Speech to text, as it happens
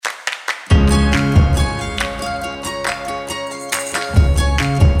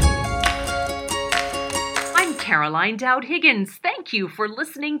Caroline Dowd Higgins. Thank you for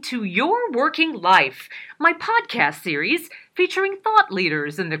listening to Your Working Life, my podcast series featuring thought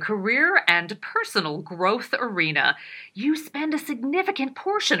leaders in the career and personal growth arena. You spend a significant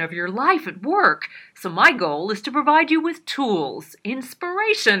portion of your life at work, so my goal is to provide you with tools,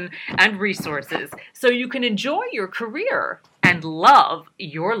 inspiration, and resources so you can enjoy your career and love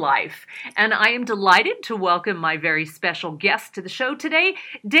your life. And I am delighted to welcome my very special guest to the show today,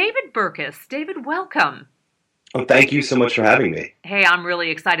 David Burkus. David, welcome. Well, thank you so much for having me. Hey, I'm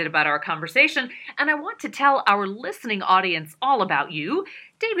really excited about our conversation, and I want to tell our listening audience all about you.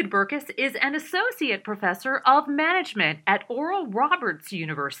 David Burkus is an associate professor of management at Oral Roberts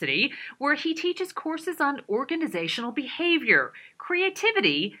University, where he teaches courses on organizational behavior,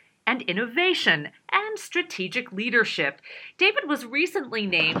 creativity, and innovation, and strategic leadership. David was recently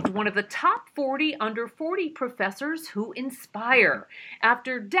named one of the top 40 under 40 professors who inspire.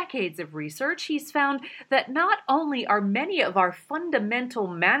 After decades of research, he's found that not only are many of our fundamental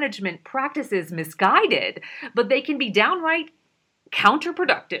management practices misguided, but they can be downright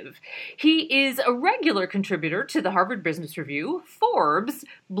counterproductive. He is a regular contributor to the Harvard Business Review, Forbes,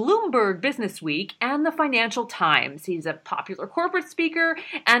 Bloomberg Business Week, and the Financial Times. He's a popular corporate speaker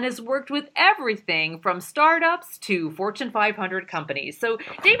and has worked with everything from startups to Fortune 500 companies. So,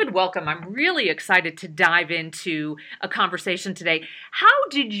 David, welcome. I'm really excited to dive into a conversation today. How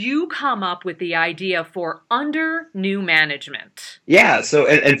did you come up with the idea for Under New Management? Yeah, so,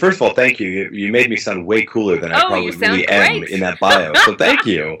 and first of all, thank you. You made me sound way cooler than I probably really am in that bio. So thank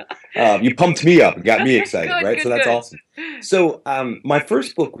you. You pumped me up and got me excited, right? So that's awesome. So my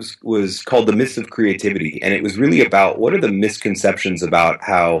first book was called The Myths of Creativity, and it was really about what are the misconceptions about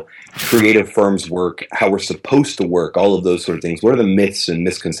how creative firms work, how we're supposed to work, all of those sort of things. What are the myths and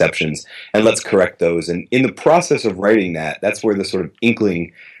misconceptions? And let's correct those. And in the process of writing that, that's where the sort of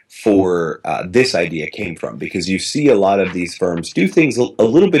inkling for this idea came from, because you see a lot of these firms do things a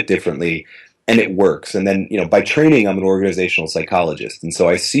little bit differently, and it works. And then, by training, I'm an organizational psychologist. And so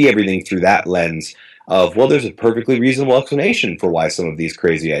I see everything through that lens of, well, there's a perfectly reasonable explanation for why some of these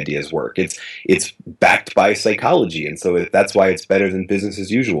crazy ideas work. It's backed by psychology. And so that's why it's better than business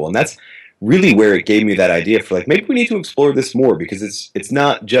as usual. And that's really where it gave me that idea for maybe we need to explore this more, because it's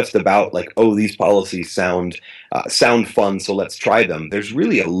not just about these policies sound fun, so let's try them. There's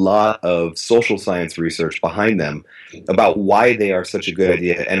really a lot of social science research behind them about why they are such a good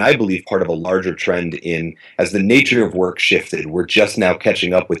idea, and I believe part of a larger trend in as the nature of work shifted, we're just now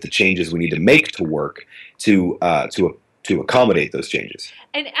catching up with the changes we need to make to work to accommodate those changes.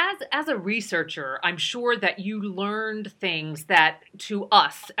 And as a researcher, I'm sure that you learned things that to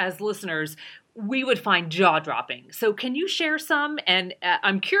us as listeners, we would find jaw-dropping. So can you share some? And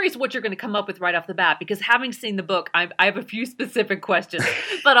I'm curious what you're going to come up with right off the bat, because having seen the book, I have a few specific questions,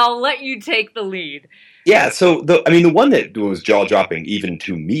 but I'll let you take the lead. Yeah, so the one that was jaw-dropping even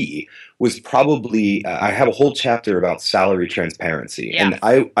to me was probably, I have a whole chapter about salary transparency. Yeah.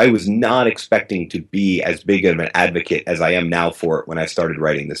 And I was not expecting to be as big of an advocate as I am now for it when I started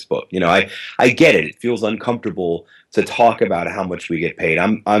writing this book. I get it. It feels uncomfortable to talk about how much we get paid.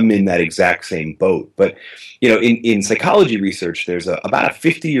 I'm in that exact same boat. But, in psychology research, there's about a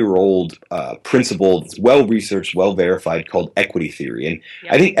 50-year-old principle that's well-researched, well-verified, called equity theory. And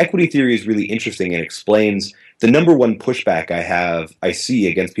I think equity theory is really interesting and explains the number one pushback I see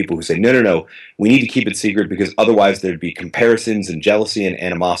against people who say, no, we need to keep it secret because otherwise there'd be comparisons and jealousy and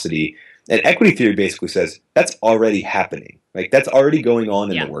animosity. And equity theory basically says that's already happening. That's already going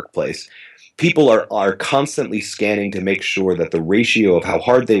on in the workplace. People are constantly scanning to make sure that the ratio of how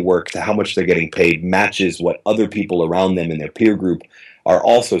hard they work to how much they're getting paid matches what other people around them in their peer group are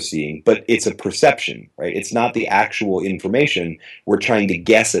also seeing. But it's a perception, right? It's not the actual information. We're trying to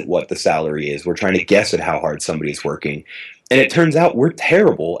guess at what the salary is. We're trying to guess at how hard somebody's working. And it turns out we're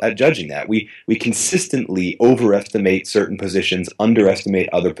terrible at judging that. We consistently overestimate certain positions, underestimate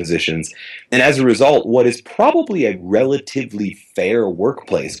other positions. And as a result, what is probably a relatively fair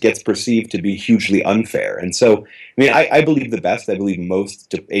workplace gets perceived to be hugely unfair. And so, I believe the best. I believe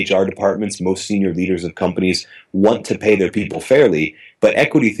most HR departments, most senior leaders of companies want to pay their people fairly. But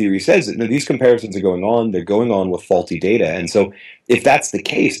equity theory says that these comparisons are going on. They're going on with faulty data. And so if that's the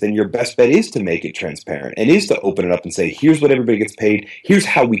case, then your best bet is to make it transparent and is to open it up and say, here's what everybody gets paid. Here's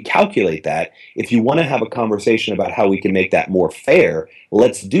how we calculate that. If you want to have a conversation about how we can make that more fair,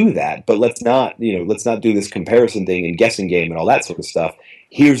 let's do that. But let's not do this comparison thing and guessing game and all that sort of stuff.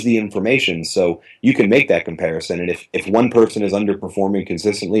 Here's the information so you can make that comparison. And if one person is underperforming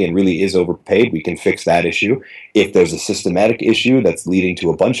consistently and really is overpaid, we can fix that issue. If there's a systematic issue that's leading to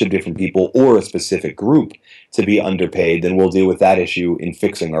a bunch of different people or a specific group to be underpaid, then we'll deal with that issue in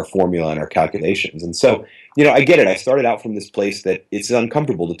fixing our formula and our calculations. And so I get it. I started out from this place that it's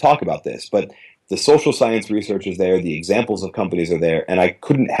uncomfortable to talk about this, but the social science research is there, the examples of companies are there, and I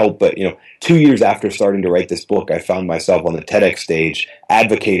couldn't help but, 2 years after starting to write this book, I found myself on the TEDx stage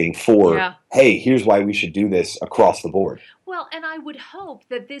advocating for, hey, here's why we should do this across the board. Well, and I would hope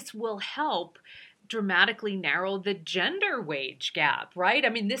that this will help dramatically narrow the gender wage gap, right? I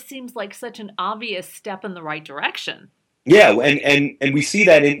mean, this seems like such an obvious step in the right direction. Yeah, and we see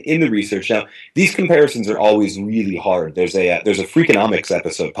that in the research. Now, these comparisons are always really hard. There's a Freakonomics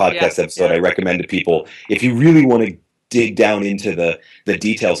podcast episode I recommend to people if you really want to dig down into the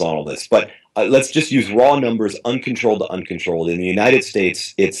details on all this. But let's just use raw numbers, uncontrolled to uncontrolled. In the United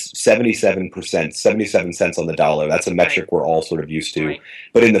States, it's 77%, 77 cents on the dollar. That's a metric we're all sort of used to. Right.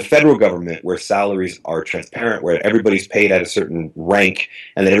 But in the federal government, where salaries are transparent, where everybody's paid at a certain rank,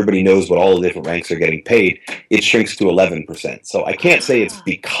 and then everybody knows what all the different ranks are getting paid, it shrinks to 11%. So I can't say it's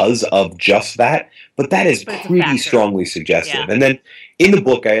because of just that, but that is pretty strongly suggestive. Yeah. And then in the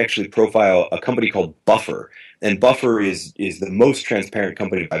book, I actually profile a company called Buffer. And Buffer is the most transparent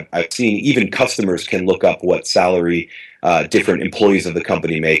company I've seen. Even customers can look up what salary different employees of the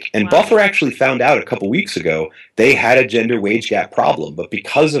company make. And Buffer actually found out a couple weeks ago they had a gender wage gap problem. But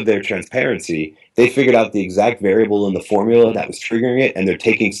because of their transparency, they figured out the exact variable in the formula that was triggering it, and they're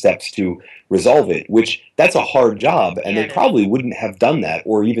taking steps to resolve it, which that's a hard job. And they probably wouldn't have done that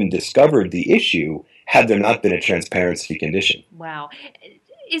or even discovered the issue had there not been a transparency condition. Wow.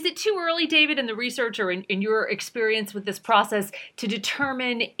 Is it too early, David, in the research or in your experience with this process to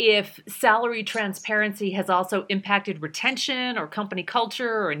determine if salary transparency has also impacted retention or company culture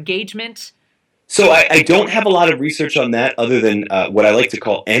or engagement? So I don't have a lot of research on that other than what I like to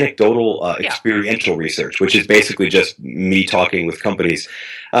call anecdotal experiential research, which is basically just me talking with companies.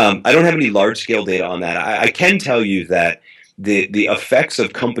 I don't have any large-scale data on that. I can tell you that the effects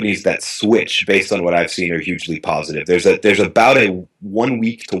of companies that switch based on what I've seen are hugely positive. There's about a 1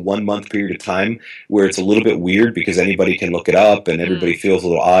 week to 1 month period of time where it's a little bit weird because anybody can look it up and everybody feels a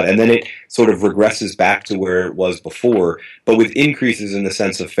little odd, and then it sort of regresses back to where it was before, but with increases in the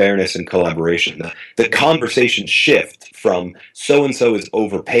sense of fairness and collaboration. The conversation shift from so-and-so is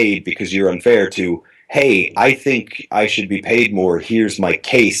overpaid because you're unfair to, hey, I think I should be paid more. Here's my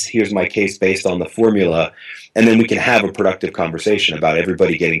case based on the formula. And then we can have a productive conversation about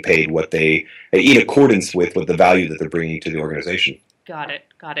everybody getting paid what they, in accordance with what the value that they're bringing to the organization. Got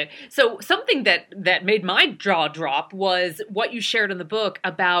it. So something that made my jaw drop was what you shared in the book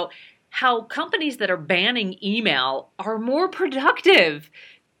about how companies that are banning email are more productive.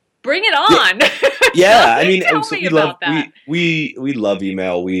 Bring it on. Yeah, I mean, Tell me about that. We love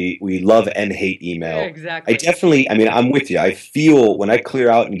email. We love and hate email. Exactly. I'm with you. I feel when I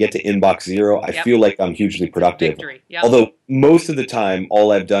clear out and get to inbox zero, I feel like I'm hugely productive. Victory. Yep. Although most of the time,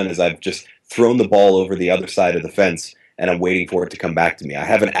 all I've done is I've just thrown the ball over the other side of the fence and I'm waiting for it to come back to me. I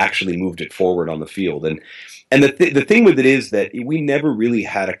haven't actually moved it forward on the field. And the thing with it is that we never really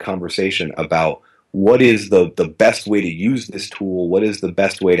had a conversation about what is the best way to use this tool? What is the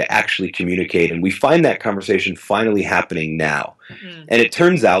best way to actually communicate? And we find that conversation finally happening now. Mm-hmm. And it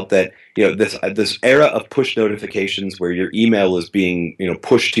turns out that this era of push notifications where your email is being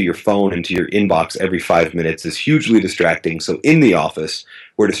pushed to your phone and to your inbox every 5 minutes is hugely distracting. So in the office,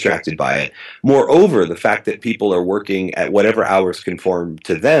 we're distracted by it. Moreover, the fact that people are working at whatever hours conform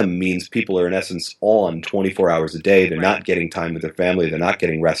to them means people are in essence on 24 hours a day. They're not getting time with their family. They're not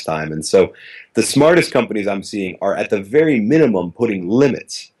getting rest time. And so the smartest companies I'm seeing are at the very minimum putting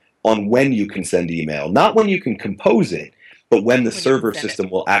limits on when you can send email, not when you can compose it, but when the server system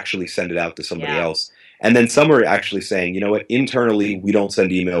will actually send it out to somebody else. And then some are actually saying, you know what, internally we don't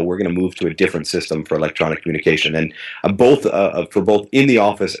send email. We're going to move to a different system for electronic communication. And for both in the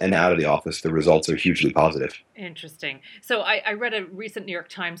office and out of the office, the results are hugely positive. Interesting. So I read a recent New York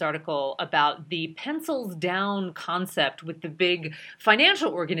Times article about the pencils down concept with the big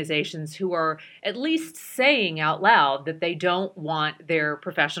financial organizations who are at least saying out loud that they don't want their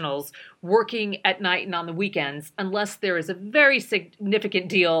professionals working at night and on the weekends unless there is a very significant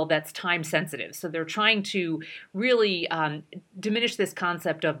deal that's time sensitive. So they're trying to really diminish this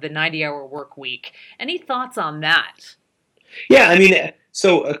concept of the 90-hour work week. Any thoughts on that? Yeah, I mean,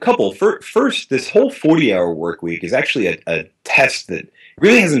 so a couple. First, this whole 40-hour work week is actually a test that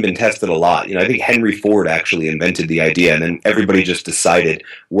really hasn't been tested a lot. I think Henry Ford actually invented the idea, and then everybody just decided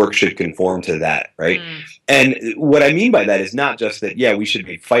work should conform to that, right? And what I mean by that is not just that, we should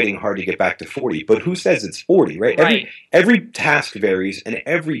be fighting hard to get back to 40, but who says it's 40, right? Every task varies, and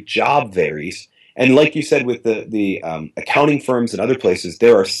every job varies. And like you said, with the accounting firms and other places,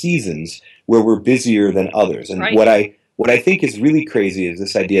 there are seasons where we're busier than others. And what I think is really crazy is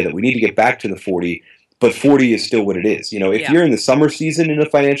this idea that we need to get back to the 40 but 40 is still what it is. If you're in the summer season in a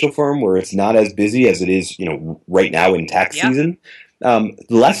financial firm where it's not as busy as it is, right now in tax season,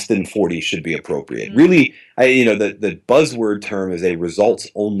 less than 40 should be appropriate. Mm-hmm. Really, the buzzword term is a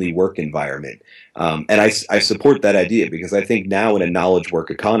results-only work environment. And I support that idea because I think now in a knowledge work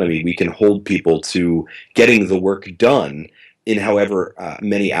economy, we can hold people to getting the work done in however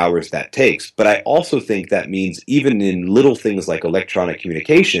many hours that takes. But I also think that means even in little things like electronic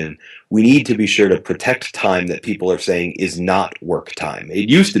communication, we need to be sure to protect time that people are saying is not work time. It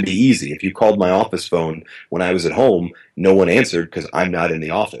used to be easy. If you called my office phone when I was at home, no one answered because I'm not in the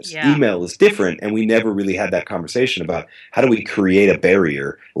office. Yeah. Email is different, and we never really had that conversation about how do we create a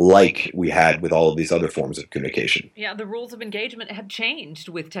barrier like we had with all of these other forms of communication. Yeah, the rules of engagement have changed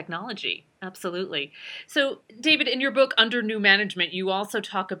with technology. Absolutely. So, David, in your book, Under New Management, you also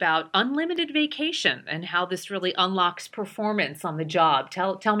talk about unlimited vacation and how this really unlocks performance on the job.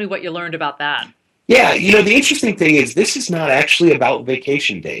 Tell me what you learned about that. Yeah, the interesting thing is this is not actually about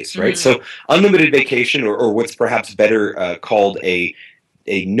vacation days, right? Mm-hmm. So unlimited vacation, or what's perhaps better called a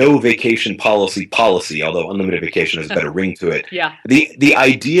no vacation policy, although unlimited vacation has a better ring to it. Yeah. The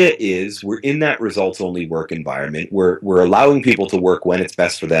idea is we're in that results-only work environment. We're allowing people to work when it's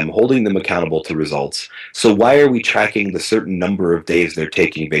best for them, holding them accountable to results. So why are we tracking the certain number of days they're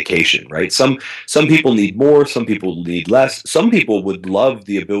taking vacation, right? Some people need more, some people need less. Some people would love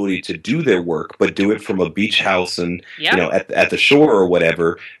the ability to do their work, but do it from a beach house and at the shore or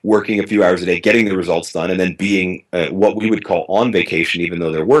whatever, working a few hours a day, getting the results done, and then being what we would call on vacation, even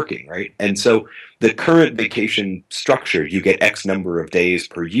though they're working, right? And so the current vacation structure, you get X number of days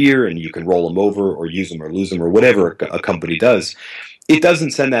per year and you can roll them over or use them or lose them or whatever a company does. It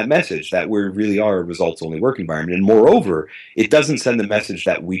doesn't send that message that we really are a results-only work environment. And moreover, it doesn't send the message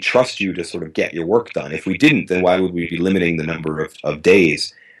that we trust you to sort of get your work done. If we didn't, then why would we be limiting the number of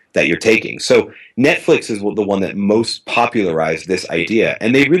days that you're taking? So Netflix is the one that most popularized this idea,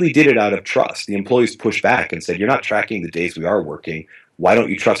 and they really did it out of trust. The employees pushed back and said, you're not tracking the days we are working. Why don't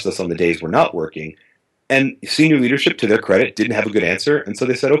you trust us on the days we're not working? And senior leadership, to their credit, didn't have a good answer. And so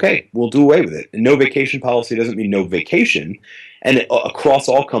they said, okay, we'll do away with it. And no vacation policy doesn't mean no vacation. And across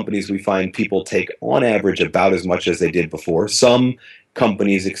all companies, we find people take, on average, about as much as they did before. Some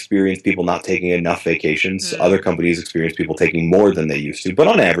companies experience people not taking enough vacations. Other companies experience people taking more than they used to. But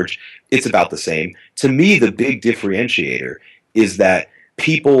on average, it's about the same. To me, the big differentiator is that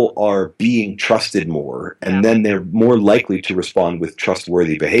people are being trusted more, and then they're more likely to respond with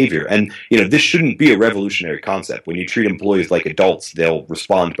trustworthy behavior. And, this shouldn't be a revolutionary concept. When you treat employees like adults, they'll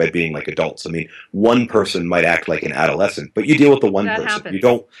respond by being like adults. I mean, one person might act like an adolescent, but you deal with the one person. Happens. You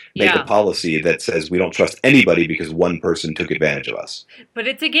don't make a policy that says we don't trust anybody because one person took advantage of us. But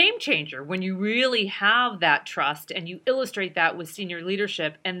it's a game changer when you really have that trust and you illustrate that with senior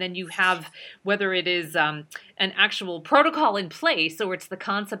leadership, and then you have, whether it is an actual protocol in place or it's the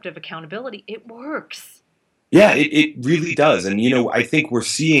concept of accountability, it works. Yeah, it really does. And, I think we're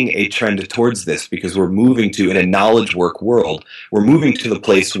seeing a trend towards this because we're moving to, in a knowledge work world, we're moving to the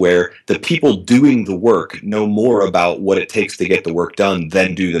place where the people doing the work know more about what it takes to get the work done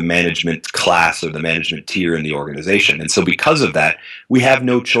than do the management class or the management tier in the organization. And so because of that, we have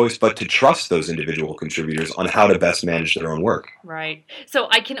no choice but to trust those individual contributors on how to best manage their own work. Right. So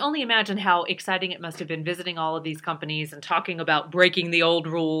I can only imagine how exciting it must have been visiting all of these companies and talking about breaking the old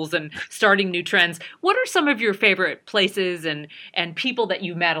rules and starting new trends. What are some of your favorite places and people that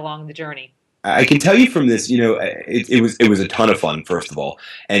you met along the journey? I can tell you from this, it was a ton of fun, first of all.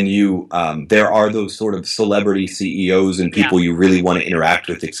 And there are those sort of celebrity CEOs and people you really want to interact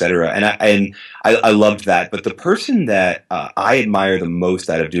with, et cetera. And I loved that. But the person that I admire the most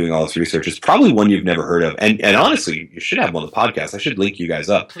out of doing all this research is probably one you've never heard of. And honestly, you should have him on the podcast. I should link you guys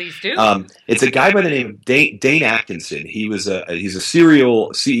up. Please do. It's a guy by the name of Dane Atkinson. He's a serial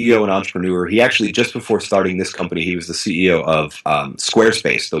CEO and entrepreneur. He actually, just before starting this company, he was the CEO of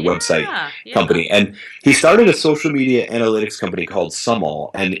Squarespace, the website company. And he started a social media analytics company called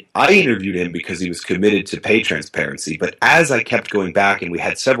Sumall. And I interviewed him because he was committed to pay transparency. But as I kept going back and we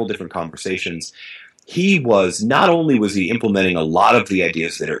had several different conversations, not only was he implementing a lot of the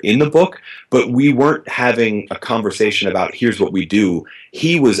ideas that are in the book, but we weren't having a conversation about here's what we do.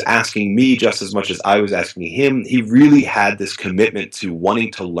 He was asking me just as much as I was asking him. He really had this commitment to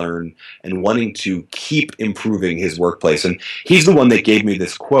wanting to learn and wanting to keep improving his workplace. And he's the one that gave me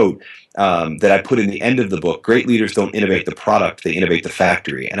this quote. that I put in the end of the book. Great leaders don't innovate the product, they innovate the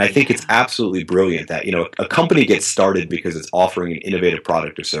factory. And I think it's absolutely brilliant that, a company gets started because it's offering an innovative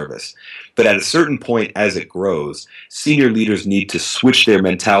product or service. But at a certain point, as it grows, senior leaders need to switch their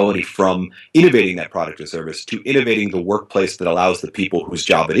mentality from innovating that product or service to innovating the workplace that allows the people whose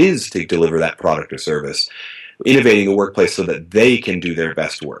job it is to deliver that product or service, innovating the workplace so that they can do their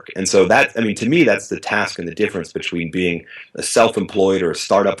best work. And so to me, that's the task and the difference between being a self-employed or a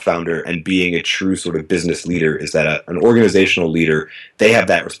startup founder and being a true sort of business leader, is that an organizational leader, they have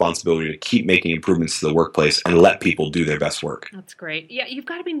that responsibility to keep making improvements to the workplace and let people do their best work. That's great. Yeah, you've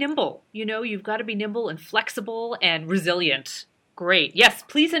got to be nimble. You've got to be nimble and flexible and resilient. Great. Yes,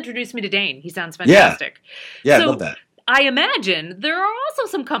 please introduce me to Dane. He sounds fantastic. Yeah, I love that. I imagine there are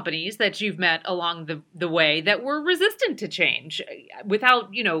also some companies that you've met along the way that were resistant to change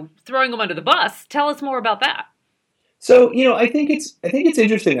without, throwing them under the bus. Tell us more about that. So, I think it's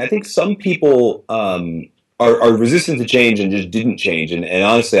interesting. I think some people are resistant to change and just didn't change. And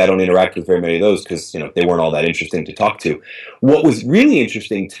honestly, I don't interact with very many of those because, they weren't all that interesting to talk to. What was really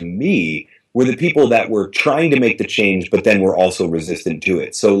interesting to me were the people that were trying to make the change, but then were also resistant to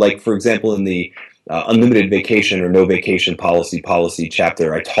it. So, like, for example, in the unlimited vacation or no vacation policy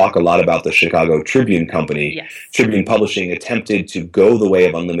chapter, I talk a lot about the Chicago Tribune Company. Yes. Tribune Publishing attempted to go the way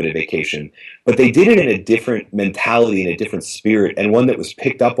of unlimited vacation, but they did it in a different mentality, in a different spirit, and one that was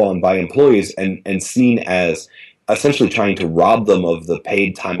picked up on by employees and seen as essentially trying to rob them of the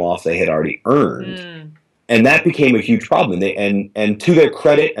paid time off they had already earned. And that became a huge problem. And to their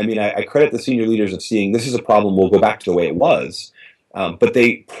credit, I credit the senior leaders of seeing this is a problem, we'll go back to the way it was. But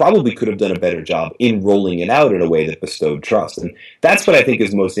they probably could have done a better job in rolling it out in a way that bestowed trust. And that's what I think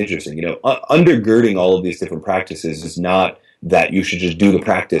is most interesting. Undergirding all of these different practices is not that you should just do the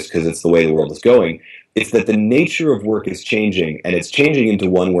practice because it's the way the world is going. It's that the nature of work is changing, and it's changing into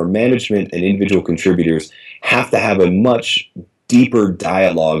one where management and individual contributors have to have a much deeper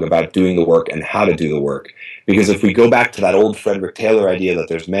dialogue about doing the work and how to do the work. Because if we go back to that old Frederick Taylor idea that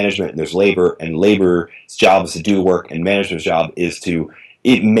there's management and there's labor, and labor's job is to do the work and management's job is to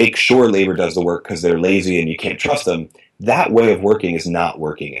make sure labor does the work because they're lazy and you can't trust them, that way of working is not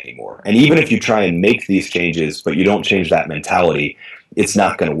working anymore. And even if you try and make these changes, but you don't change that mentality, it's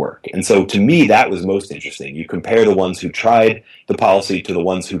not going to work. And so to me, that was most interesting. You compare the ones who tried the policy to the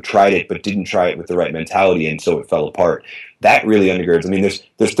ones who tried it but didn't try it with the right mentality, and so it fell apart. That really undergirds.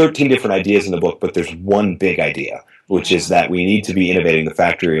 There's 13 different ideas in the book, but there's one big idea, which is that we need to be innovating the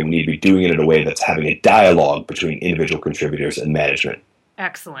factory, and we need to be doing it in a way that's having a dialogue between individual contributors and management.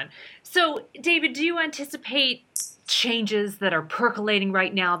 Excellent. So, David, do you anticipate changes that are percolating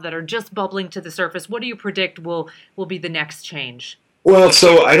right now that are just bubbling to the surface? What do you predict will be the next change? Well,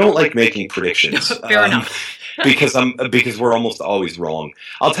 so I don't like making predictions. Fair enough. because we're almost always wrong.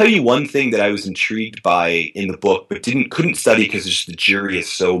 I'll tell you one thing that I was intrigued by in the book, but couldn't study because just the jury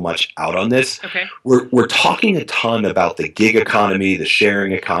is so much out on this. Okay. We're talking a ton about the gig economy, the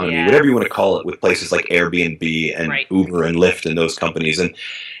sharing economy, whatever you want to call it, with places like Airbnb and Uber and Lyft and those companies.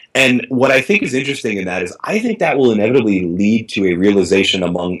 And what I think is interesting in that is I think that will inevitably lead to a realization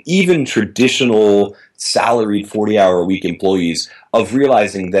among even traditional salaried 40-hour-a-week employees of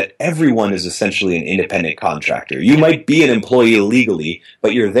realizing that everyone is essentially an independent contractor. You might be an employee legally,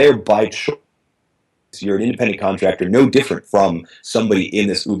 but you're there by choice. You're an independent contractor, no different from somebody in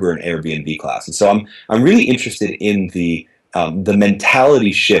this Uber and Airbnb class. And so I'm really interested in the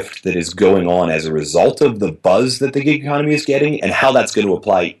mentality shift that is going on as a result of the buzz that the gig economy is getting, and how that's going to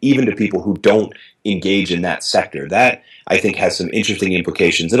apply even to people who don't engage in that sector. That, I think, has some interesting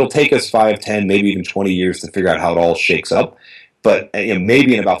implications. It'll take us 5, 10, maybe even 20 years to figure out how it all shakes up. But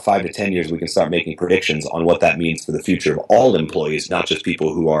maybe in about 5 to 10 years, we can start making predictions on what that means for the future of all employees, not just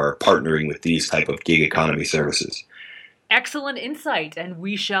people who are partnering with these type of gig economy services. Excellent insight, and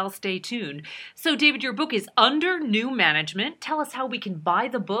we shall stay tuned. So, David, your book is Under New Management. Tell us how we can buy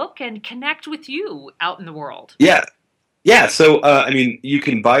the book and connect with you out in the world. Yeah. So, you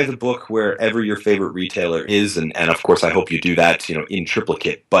can buy the book wherever your favorite retailer is, and of course, I hope you do that, in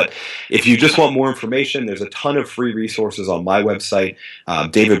triplicate. But if you just want more information, there's a ton of free resources on my website,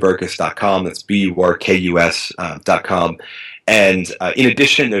 davidburkus.com. That's BURKUS.com. And in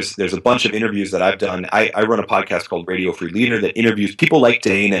addition, there's a bunch of interviews that I've done. I run a podcast called Radio Free Leader that interviews people like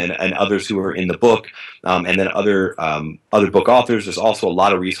Dane and others who are in the book, and then other book authors. There's also a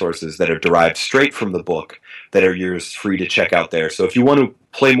lot of resources that are derived straight from the book that are yours free to check out there. So if you want to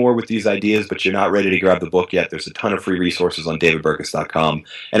play more with these ideas, but you're not ready to grab the book yet, there's a ton of free resources on davidburkus.com.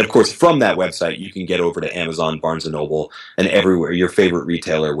 And of course, from that website, you can get over to Amazon, Barnes & Noble, and everywhere, your favorite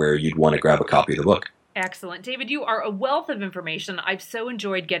retailer where you'd want to grab a copy of the book. Excellent. David, you are a wealth of information. I've so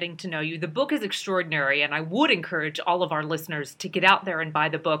enjoyed getting to know you. The book is extraordinary, and I would encourage all of our listeners to get out there and buy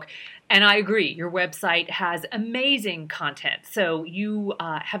the book. And I agree, your website has amazing content. So you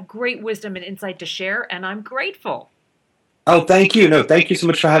have great wisdom and insight to share, and I'm grateful. Oh, thank you. No, thank you so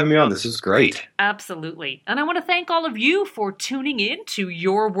much for having me on. This is great. Absolutely. And I want to thank all of you for tuning in to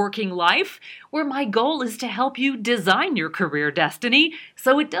Your Working Life, where my goal is to help you design your career destiny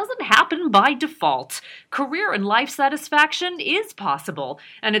so it doesn't happen by default. Career and life satisfaction is possible,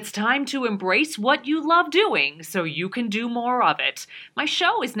 and it's time to embrace what you love doing so you can do more of it. My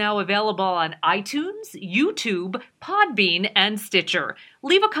show is now available on iTunes, YouTube, Podbean, and Stitcher.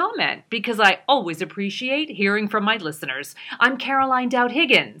 Leave a comment because I always appreciate hearing from my listeners. I'm Caroline Dowd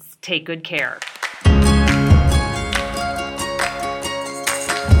Higgins. Take good care.